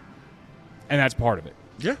 and that's part of it.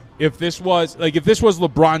 Yeah. If this was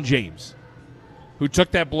LeBron James, who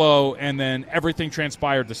took that blow and then everything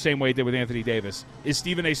transpired the same way it did with Anthony Davis, is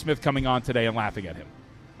Stephen A. Smith coming on today and laughing at him?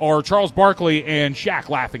 Or Charles Barkley and Shaq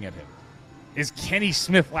laughing at him? Is Kenny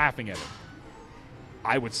Smith laughing at him?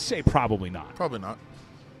 I would say probably not. Probably not.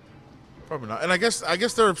 And I guess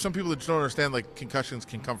there are some people that don't understand, like, concussions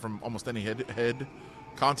can come from almost any head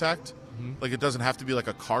contact. Mm-hmm. Like, it doesn't have to be like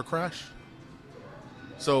a car crash.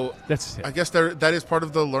 So that's it. I guess that is part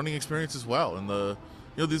of the learning experience as well. And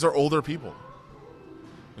these are older people.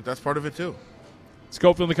 Like, that's part of it too.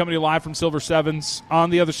 Schofield and the company live from Silver Sevens.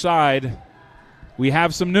 On the other side, we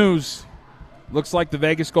have some news. Looks like the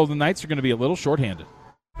Vegas Golden Knights are going to be a little shorthanded.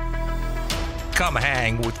 Come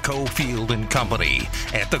hang with Cofield and Company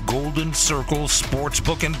at the Golden Circle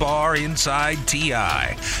Sportsbook and Bar inside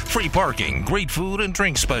TI. Free parking, great food and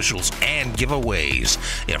drink specials, and giveaways.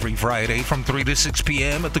 Every Friday from 3 to 6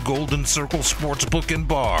 p.m. at the Golden Circle Sportsbook and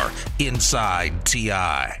Bar inside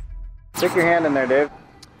TI. Stick your hand in there, Dave.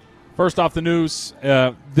 First off the news,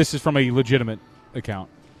 this is from a legitimate account.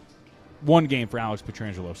 1 game for Alex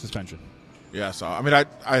Pietrangelo, suspension. Yeah, so, I mean,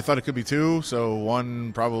 I thought it could be 2, so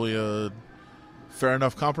 1 probably a fair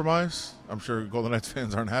enough compromise. I'm sure Golden Knights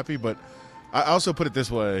fans aren't happy, but I also put it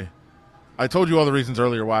this way. I told you all the reasons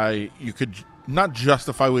earlier why you could not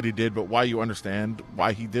justify what he did, but why you understand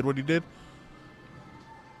why he did what he did.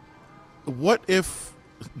 What if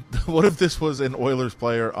this was an Oilers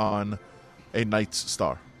player on a Knights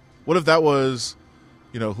star? What if that was,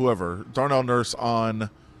 whoever, Darnell Nurse on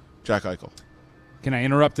Jack Eichel? Can I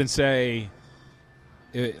interrupt and say,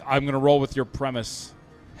 I'm going to roll with your premise.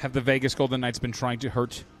 Have the Vegas Golden Knights been trying to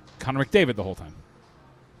hurt Connor McDavid the whole time?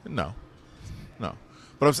 No.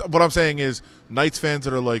 But what I'm saying is, Knights fans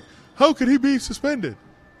that are like, how could he be suspended?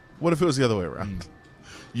 What if it was the other way around?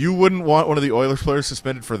 You wouldn't want one of the Oilers players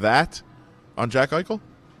suspended for that on Jack Eichel?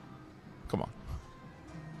 Come on.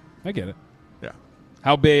 I get it. Yeah.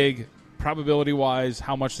 How big, probability-wise,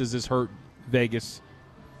 how much does this hurt Vegas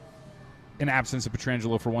in absence of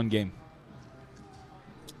Pietrangelo for one game?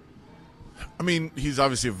 I mean, he's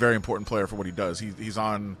obviously a very important player for what he does. He's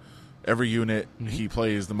on every unit. Mm-hmm. He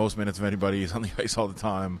plays the most minutes of anybody. He's on the ice all the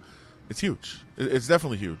time. It's huge. It's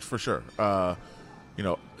definitely huge, for sure.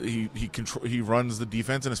 He runs the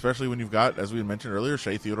defense, and especially when you've got, as we mentioned earlier,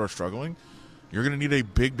 Shea Theodore struggling, you're going to need a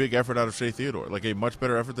big effort out of Shea Theodore, like a much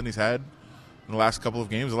better effort than he's had in the last couple of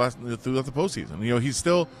games, throughout the postseason. He's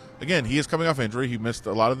still, again, he is coming off injury. He missed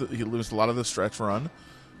a lot of the stretch run.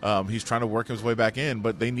 He's trying to work his way back in,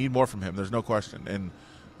 but they need more from him. There's no question, and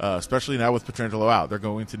especially now with Pietrangelo out, they're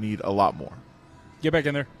going to need a lot more. Get back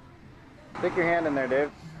in there. Stick your hand in there,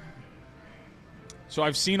 Dave. So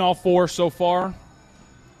I've seen all 4 so far.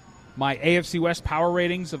 My AFC West power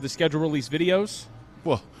ratings of the schedule release videos.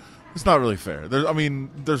 Well, it's not really fair.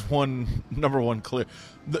 There's one number one clear.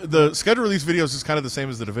 The schedule release videos is kind of the same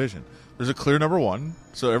as the division. There's a clear number one,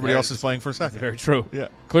 so everybody else is playing for second. Very true. Yeah.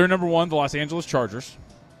 Clear number 1, the Los Angeles Chargers.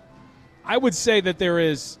 I would say that there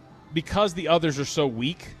is, because the others are so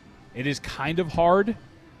weak, it is kind of hard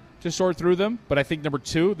to sort through them. But I think number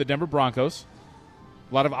 2, the Denver Broncos.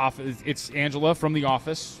 A lot of office. It's Angela from The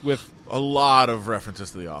Office with a lot of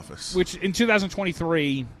references to The Office. Which in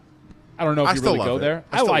 2023, I don't know if you really go there.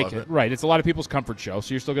 I like it. Right. It's a lot of people's comfort show,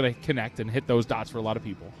 so you're still going to connect and hit those dots for a lot of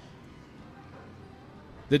people.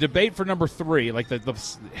 The debate for number 3, like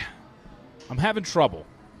I'm having trouble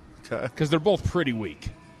because they're both pretty weak.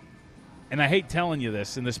 And I hate telling you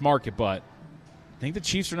this in this market, but I think the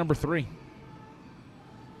Chiefs are number 3.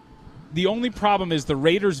 The only problem is the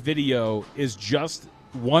Raiders video is just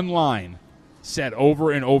one line said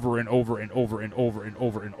over and over and over and over and over and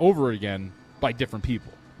over and over again by different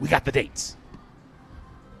people. We got the dates.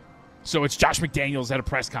 So it's Josh McDaniels at a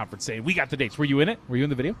press conference saying, we got the dates. Were you in it? Were you in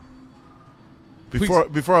the video?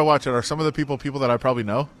 Before I watch it, are some of the people that I probably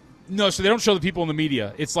know? No, so they don't show the people in the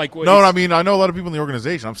media. It's like no, I mean I know a lot of people in the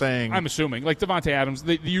organization. I'm assuming like Devontae Adams,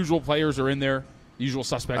 the usual players are in there, the usual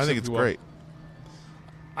suspects. I think it's great.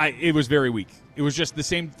 It was very weak. It was just the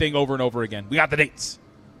same thing over and over again. We got the dates.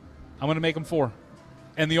 I'm going to make them 4.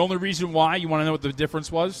 And the only reason why, you want to know what the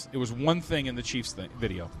difference was? It was one thing in the Chiefs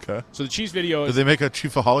video. Okay. So the Chiefs video Did they make a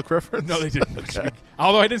Chiefaholic reference? No, they didn't. Okay.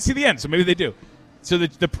 Although I didn't see the end, so maybe they do. So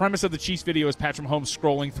the premise of the Chiefs video is Patrick Mahomes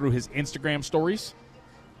scrolling through his Instagram stories.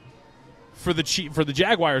 For the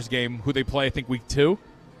Jaguars game, who they play, I think, week 2,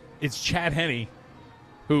 it's Chad Henne,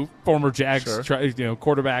 who former Jags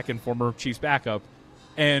quarterback and former Chiefs backup.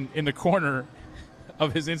 And in the corner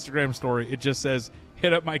of his Instagram story, it just says,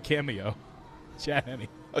 hit up my cameo, Chad Henne.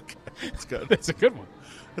 Okay, that's good. That's a good one.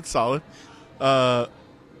 That's solid. I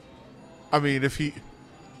mean, if in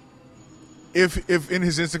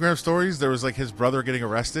his Instagram stories there was like his brother getting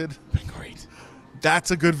arrested, great. That's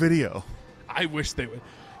a good video. I wish they would.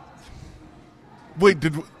 Wait,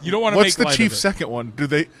 you don't want to what's make the Chiefs' second one?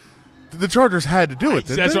 The Chargers had to do it.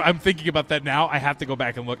 That's what I'm thinking about that now. I have to go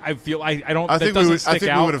back and look. I feel I don't. I think we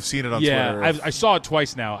would have seen it on Twitter. Yeah, I saw it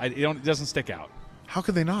twice now. It doesn't stick out. How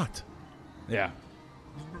could they not? Yeah.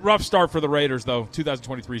 Rough start for the Raiders, though.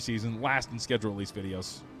 2023 season, last in schedule release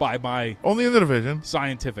videos by my only in the division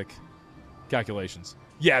scientific calculations.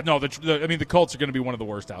 Yeah, no. The Colts are going to be one of the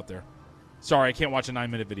worst out there. Sorry, I can't watch a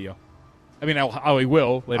 9-minute video. I mean, I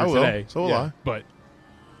will later today. So will I. But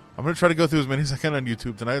I'm going to try to go through as many as I can on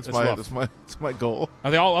YouTube tonight. That's my goal.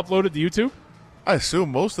 Are they all uploaded to YouTube? I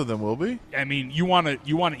assume most of them will be. I mean, you want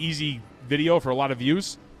an easy video for a lot of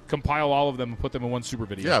views? Compile all of them and put them in one super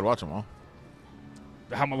video. Yeah, I'd watch them all.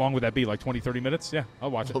 How long would that be? Like 20, 30 minutes? Yeah,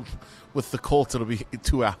 I'll watch it. With the Colts, it'll be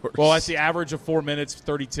 2 hours. Well, that's the average of 4 minutes,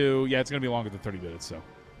 32. Yeah, it's going to be longer than 30 minutes. So.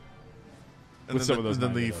 And with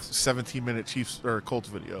then the 17-minute Chiefs or Colts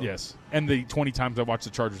video. Yes, and the 20 times I watched the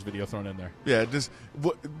Chargers video thrown in there. Yeah, just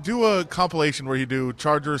do a compilation where you do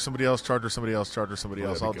Chargers, somebody else, Chargers, somebody else, Chargers, somebody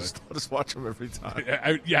else. I'll just watch them every time.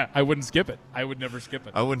 I wouldn't skip it. I would never skip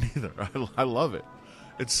it. I wouldn't either. I love it.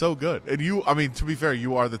 It's so good. And to be fair,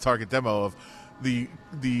 you are the target demo of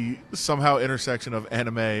the somehow intersection of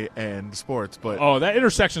anime and sports. But that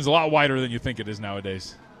intersection is a lot wider than you think it is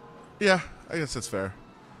nowadays. Yeah, I guess that's fair.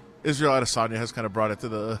 Israel Adesanya has kind of brought it to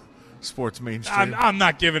the sports mainstream. I'm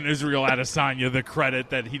not giving Israel Adesanya the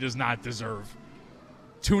credit that he does not deserve.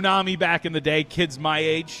 Toonami back in the day, kids my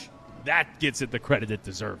age, that gets it the credit it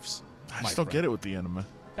deserves. I just don't get it with the anime.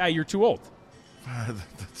 You're too old.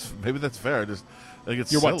 Maybe that's fair. I think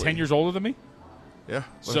it's You're silly. what, 10 years older than me? Yeah.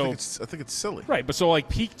 So I think it's silly. Right, but so like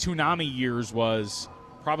peak Toonami years was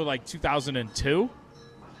probably like 2002.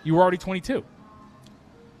 You were already 22.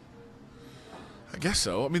 I guess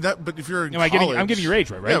so. I mean that, but if you're in college, I'm giving your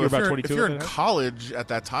age right? Yeah, you're about 22. If you're in college at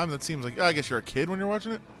that time, that seems like I guess you're a kid when you're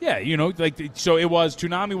watching it. Yeah, so it was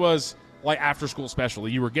Toonami was like after school special.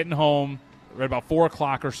 You were getting home right about 4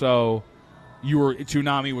 o'clock or so.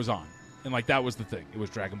 Toonami was on, and like that was the thing. It was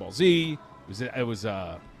Dragon Ball Z. It was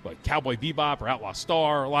like Cowboy Bebop or Outlaw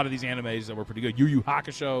Star. A lot of these animes that were pretty good. Yu Yu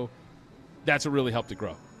Hakusho. That's what really helped it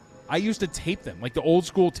grow. I used to tape them, like the old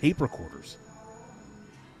school tape recorders.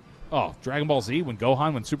 Oh, Dragon Ball Z when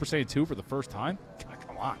Gohan went Super Saiyan 2 for the first time? God,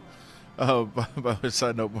 come on. By a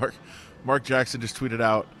side note, Mark Jackson just tweeted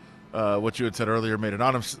out what you had said earlier, made an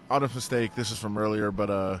honest mistake. This is from earlier,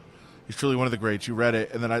 but he's truly one of the greats. You read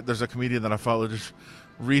it, and then there's a comedian that I follow just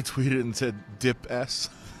retweeted it and said, Dip S.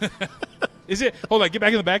 Is it? Hold on, get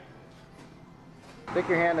back in the back. Stick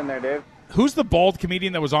your hand in there, Dave. Who's the bald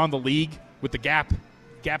comedian that was on The League with the gap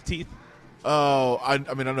teeth? Oh, I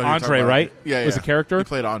mean, I know Andre, right? Yeah, was a character. He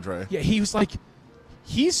played Andre. Yeah, he's like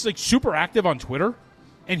super active on Twitter,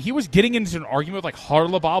 and he was getting into an argument with like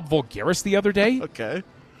Harlabob Vulgaris the other day. Okay,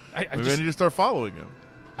 maybe I need to start following him.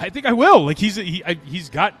 I think I will. Like he's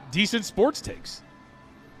got decent sports takes.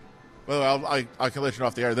 Well, I can let you know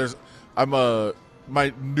off the air.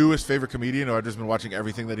 My newest favorite comedian who I've just been watching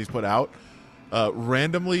everything that he's put out.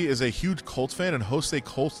 Randomly is a huge Colts fan and hosts a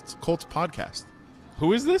Colts podcast.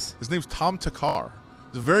 Who is this? His name's Tom Takar.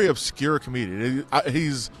 He's a very obscure comedian.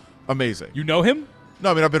 He's amazing. You know him? No,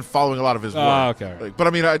 I mean I've been following a lot of his work. Oh, okay. Like, but I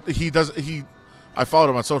mean I followed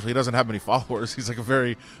him on social. He doesn't have many followers. He's like a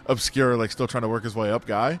very obscure, like still trying to work his way up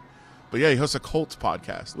guy. But yeah, he hosts a Colts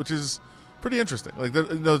podcast, which is pretty interesting. Like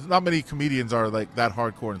not many comedians are like that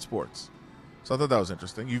hardcore in sports. So I thought that was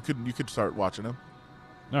interesting. You could start watching him.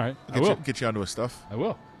 All right, I will get you onto his stuff. I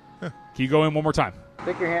will. Yeah. Can you go in one more time?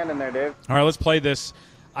 Stick your hand in there, Dave. All right, let's play this.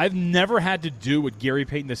 I've never had to do what Gary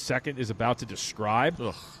Payton II is about to describe.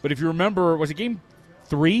 Ugh. But if you remember, was it game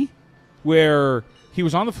 3 where he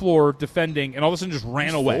was on the floor defending and all of a sudden just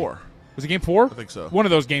ran away? 4. Was it game 4? I think so. One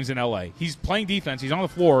of those games in L.A. He's playing defense. He's on the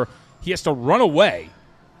floor. He has to run away.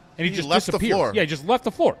 And he just left disappears. the floor. Yeah, he just left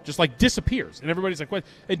the floor. Just like disappears. And everybody's like, what?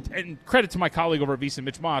 And credit to my colleague over at VSiN,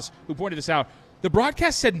 Mitch Moss, who pointed this out. The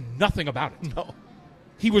broadcast said nothing about it. No.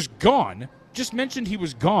 He was gone. Just mentioned he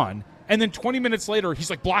was gone. And then 20 minutes later, he's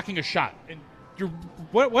like blocking a shot. And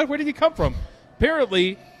where did he come from?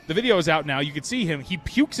 Apparently, the video is out now. You can see him. He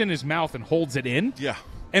pukes in his mouth and holds it in. Yeah.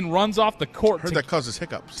 And runs off the court. Heard that causes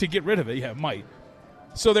hiccups. To get rid of it. Yeah, it might.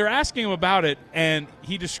 So they're asking him about it, and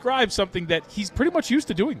he describes something that he's pretty much used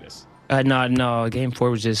to doing this. No. Game 4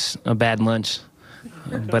 was just a bad lunch.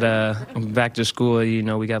 But back to school, you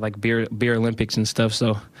know, we got like beer Olympics and stuff,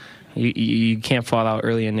 so you can't fall out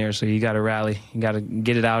early in there, so you got to rally. You got to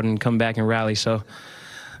get it out and come back and rally. So,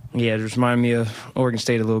 yeah, it just reminded me of Oregon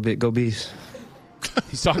State a little bit. Go Bees.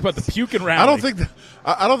 He's talking about the puke and rally.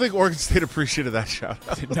 I don't think Oregon State appreciated that shout.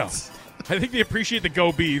 No. I think they appreciate the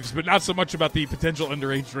Go Beavs, but not so much about the potential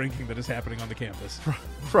underage drinking that is happening on the campus.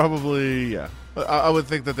 Probably, yeah. I would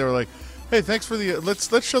think that they were like, hey, thanks for the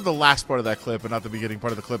let's show the last part of that clip and not the beginning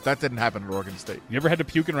part of the clip. That didn't happen at Oregon State. You ever had to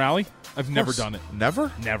puke and rally? I've never done it.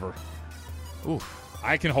 Never? Never. Oof.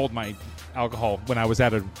 I can hold my alcohol when I was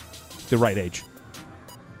at the right age.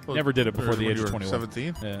 Well, never did it before the age of 21.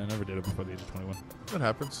 17? Yeah, I never did it before the age of 21. That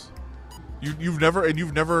happens. You've never. I mean,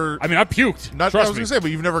 I puked. Not. I was going to say, but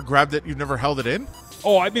you've never grabbed it. You've never held it in.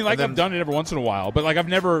 Oh, I mean, like I've done it every once in a while, but like I've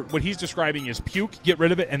never. What he's describing is puke, get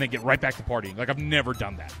rid of it, and then get right back to partying. Like I've never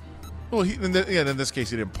done that. Well, in this case,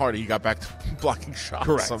 he didn't party. He got back to blocking shots.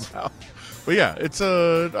 Correct. Somehow. But yeah, it's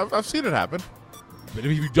I've seen it happen. But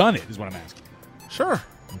have you done it? Is what I'm asking. Sure.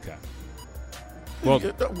 Okay.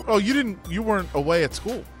 Well, you weren't away at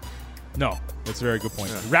school. No, that's a very good point.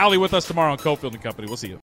 Yeah. Rally with us tomorrow on Cofield and Company. We'll see you.